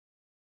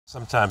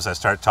Sometimes I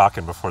start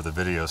talking before the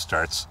video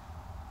starts,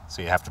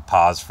 so you have to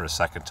pause for a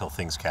second till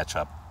things catch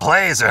up.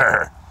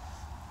 Blazer!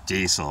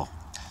 Diesel.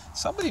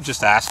 Somebody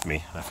just asked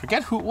me, I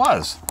forget who it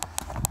was,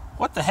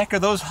 what the heck are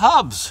those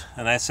hubs?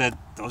 And I said,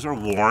 those are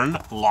Warn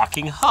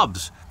locking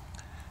hubs.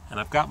 And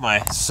I've got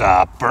my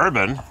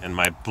Suburban and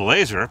my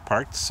Blazer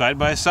parked side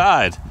by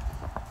side.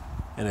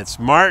 And it's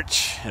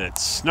March, and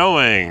it's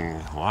snowing.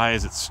 Why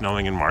is it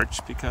snowing in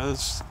March?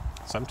 Because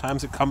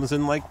sometimes it comes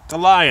in like the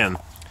lion.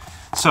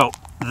 So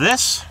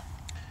this,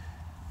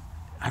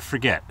 I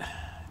forget,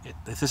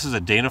 if this is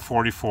a Dana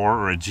 44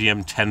 or a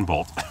GM 10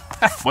 bolt.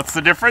 What's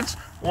the difference?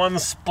 One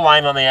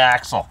spline on the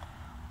axle.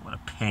 What a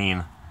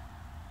pain.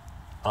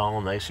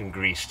 All nice and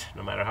greased.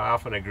 No matter how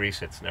often I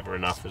grease it, it's never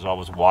enough. There's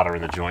always water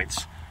in the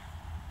joints.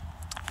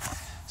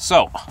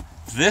 So,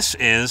 this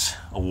is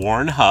a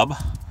Warn hub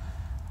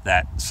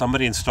that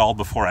somebody installed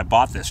before I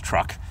bought this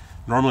truck.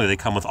 Normally they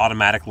come with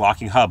automatic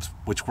locking hubs,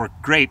 which work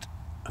great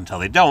until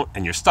they don't,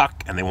 and you're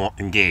stuck and they won't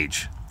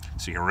engage.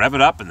 So you rev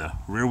it up and the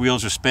rear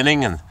wheels are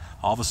spinning, and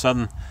all of a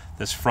sudden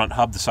this front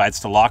hub decides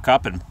to lock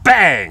up and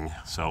bang!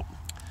 So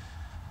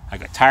I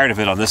got tired of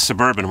it on this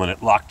Suburban when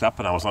it locked up,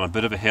 and I was on a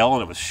bit of a hill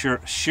and it was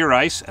sheer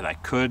ice and I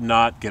could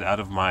not get out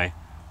of my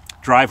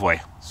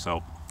driveway.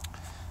 So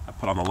I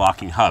put on the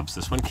locking hubs.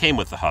 This one came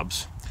with the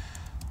hubs.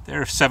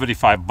 They're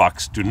 75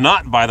 bucks. Do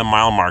not buy the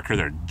mile marker.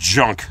 They're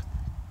junk.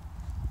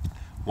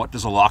 What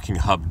does a locking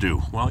hub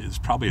do? Well, there's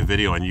probably a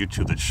video on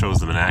YouTube that shows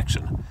them in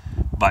action.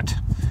 But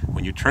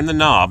when you turn the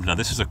knob, now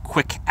this is a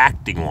quick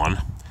acting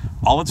one,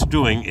 all it's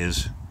doing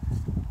is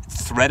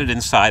threaded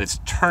inside, it's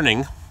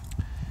turning,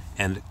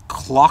 and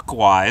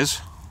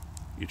clockwise,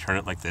 you turn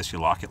it like this, you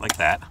lock it like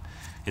that,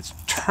 it's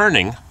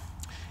turning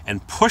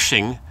and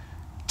pushing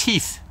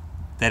teeth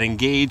that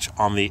engage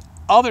on the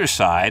other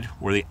side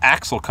where the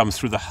axle comes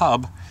through the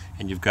hub,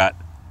 and you've got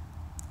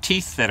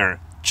teeth that are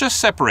just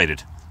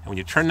separated. And when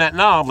you turn that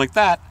knob like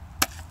that,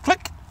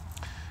 click,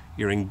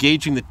 you're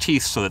engaging the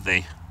teeth so that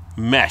they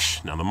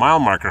mesh. Now the mile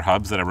marker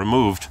hubs that I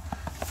removed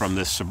from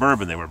this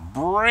Suburban, they were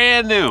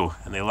brand new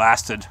and they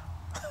lasted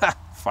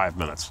 5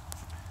 minutes.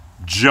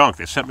 Junk.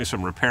 They sent me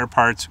some repair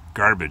parts,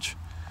 garbage,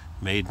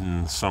 made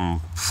in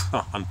some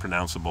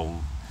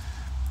unpronounceable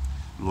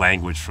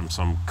language from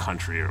some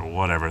country or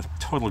whatever.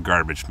 Total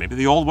garbage. Maybe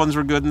the old ones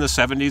were good in the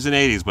 70s and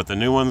 80s, but the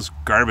new ones,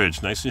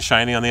 garbage. Nice and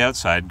shiny on the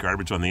outside,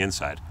 garbage on the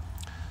inside.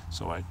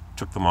 So I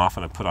took them off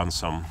and I put on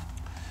some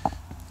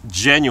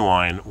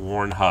genuine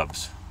Warn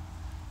hubs.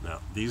 Now,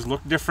 these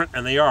look different,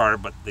 and they are,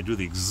 but they do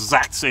the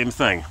exact same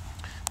thing.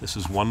 This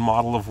is one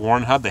model of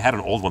Warn hub. They had an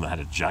old one that had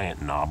a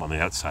giant knob on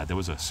the outside. There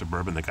was a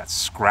Suburban that got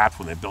scrapped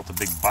when they built a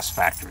big bus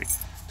factory.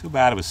 Too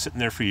bad. It was sitting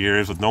there for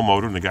years with no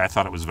motor, and the guy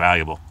thought it was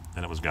valuable,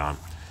 and it was gone.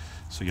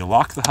 So you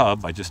lock the hub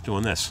by just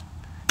doing this.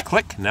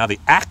 Click. Now the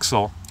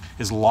axle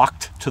is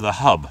locked to the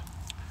hub.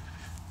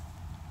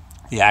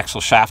 The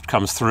axle shaft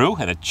comes through,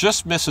 and it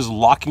just misses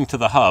locking to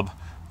the hub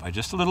by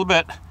just a little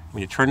bit.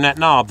 When you turn that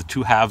knob, the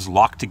two halves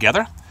lock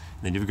together.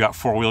 And then you've got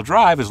four-wheel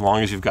drive as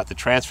long as you've got the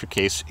transfer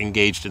case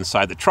engaged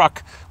inside the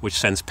truck, which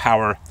sends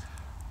power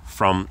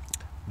from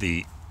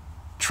the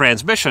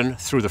transmission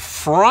through the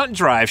front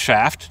drive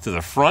shaft to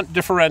the front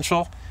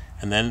differential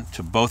and then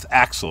to both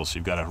axles.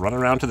 You've got to run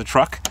around to the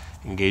truck,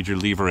 engage your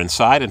lever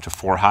inside into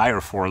 4 high or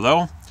 4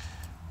 low,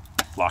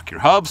 lock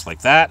your hubs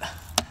like that.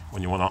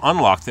 When you want to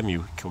unlock them,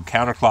 you go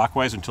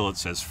counterclockwise until it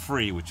says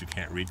free, which you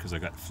can't read because I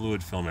got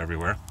fluid film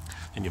everywhere.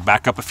 And you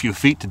back up a few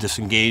feet to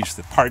disengage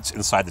the parts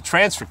inside the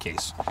transfer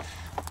case.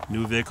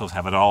 New vehicles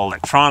have it all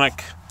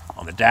electronic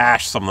on the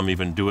dash. Some of them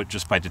even do it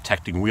just by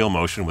detecting wheel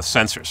motion with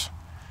sensors.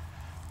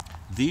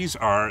 These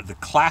are the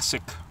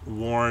classic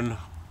Warn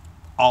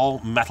all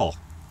metal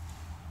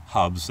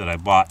hubs that I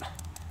bought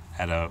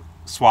at a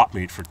swap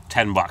meet for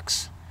 10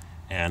 bucks.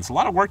 And it's a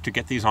lot of work to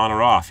get these on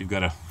or off. You've got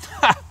to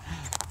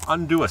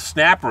undo a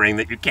snap ring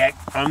that you can't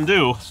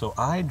undo. So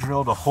I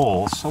drilled a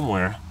hole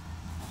somewhere.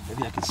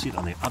 Maybe I can see it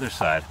on the other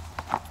side.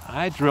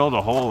 I drilled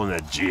a hole in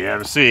the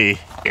GMC.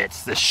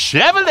 It's the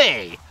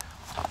Chevrolet.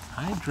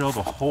 I drilled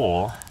a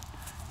hole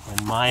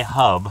in my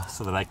hub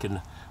so that I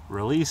can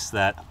release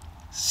that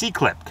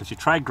C-clip, because you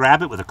try to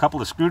grab it with a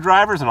couple of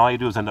screwdrivers and all you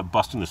do is end up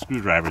busting the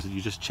screwdrivers and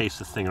you just chase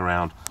the thing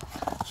around.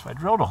 So I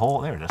drilled a hole,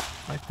 there it is,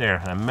 right there,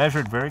 and I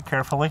measured very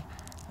carefully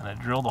and I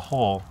drilled a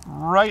hole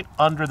right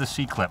under the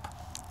C-clip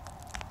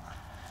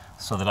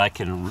so that I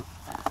can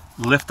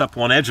lift up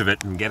one edge of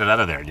it and get it out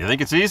of there. Do you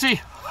think it's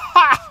easy?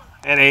 Ha!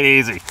 It ain't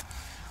easy.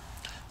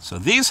 So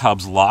these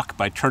hubs lock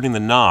by turning the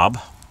knob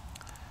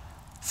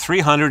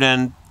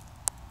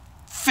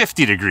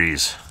 350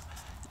 degrees.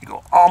 You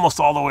go almost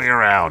all the way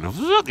around.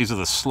 These are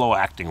the slow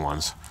acting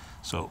ones.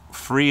 So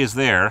free is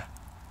there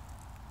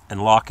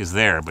and lock is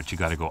there, but you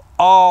got to go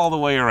all the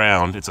way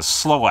around. It's a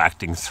slow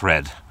acting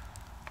thread.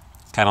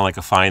 Kind of like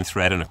a fine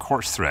thread and a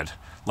coarse thread.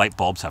 Light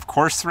bulbs have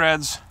coarse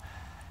threads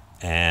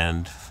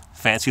and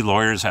fancy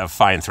lawyers have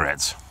fine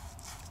threads.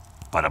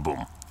 Bada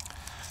boom.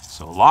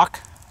 So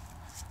lock,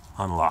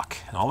 unlock.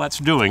 And all that's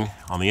doing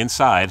on the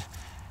inside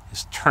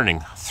is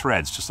turning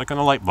threads, just like on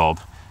a light bulb,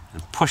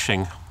 and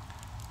pushing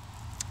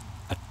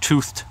a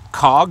toothed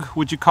cog,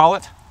 would you call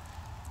it,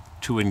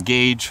 to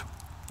engage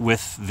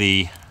with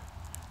the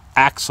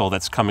axle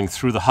that's coming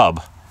through the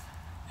hub.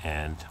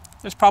 And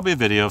there's probably a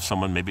video of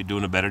someone maybe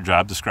doing a better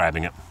job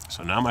describing it.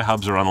 So now my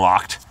hubs are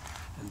unlocked,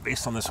 and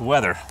based on this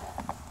weather,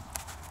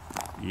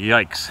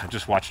 yikes, I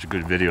just watched a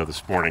good video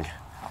this morning.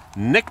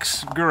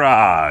 Nick's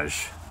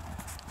Garage.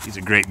 He's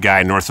a great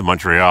guy north of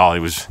Montreal. He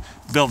was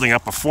building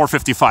up a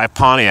 455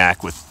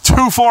 Pontiac with 2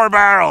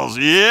 4-barrels.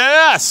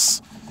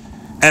 Yes!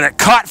 And it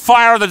caught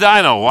fire on the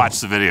dyno. Watch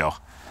the video.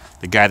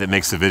 The guy that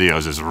makes the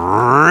videos is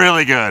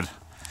really good.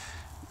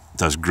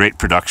 Does great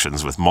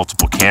productions with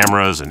multiple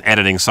cameras and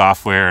editing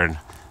software. And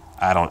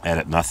I don't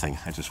edit nothing.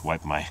 I just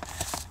wipe my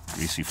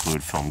greasy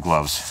fluid film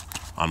gloves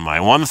on my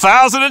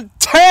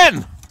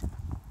 1010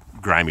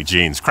 grimy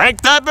jeans.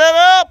 Crank that bit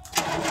up!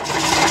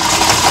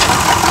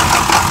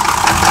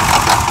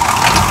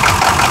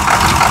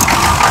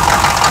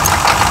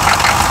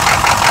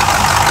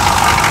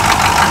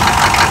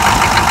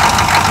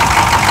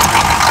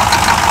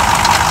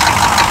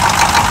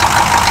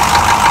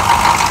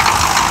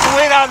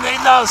 We don't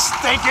need no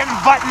stinking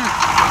button.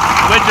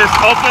 We just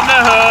open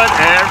the hood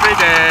every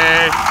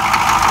day.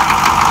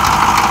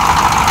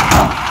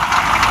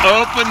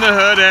 Open the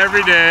hood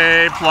every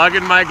day, plug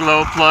in my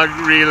glow plug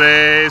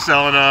relay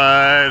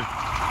solenoid,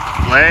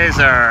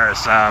 Blazer,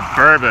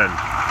 Suburban,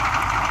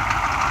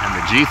 and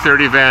the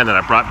G30 van that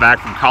I brought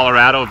back from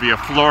Colorado via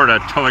Florida,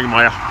 towing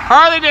my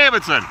Harley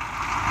Davidson.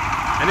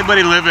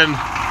 Anybody live in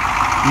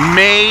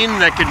Maine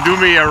that can do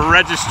me a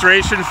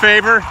registration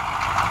favor?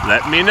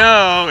 Let me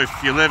know. If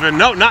you live in,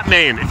 no, not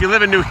Maine, if you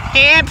live in New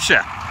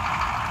Hampshire.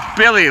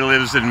 Billy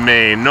lives in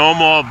Maine, no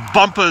more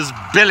bumpers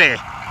Billy.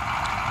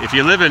 If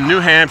you live in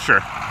New Hampshire,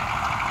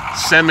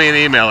 send me an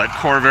email at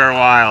Corvair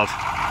Wild.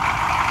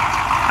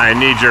 I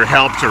need your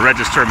help to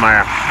register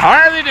my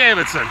Harley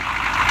Davidson.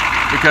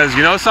 Because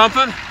you know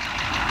something?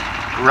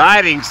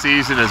 Riding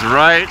season is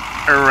right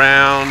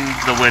around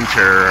the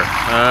winter.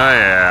 Oh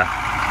yeah.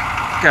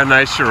 Got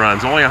nice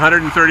runs. Only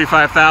 135,000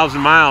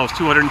 miles,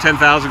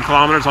 210,000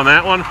 kilometers on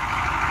that one.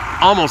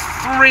 Almost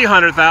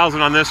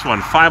 300,000 on this one.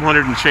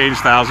 500 and change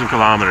thousand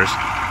kilometers.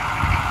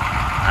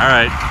 All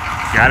right,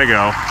 gotta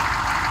go.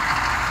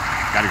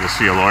 Gotta go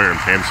see a lawyer and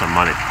pay him some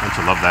money. Don't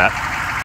you love that?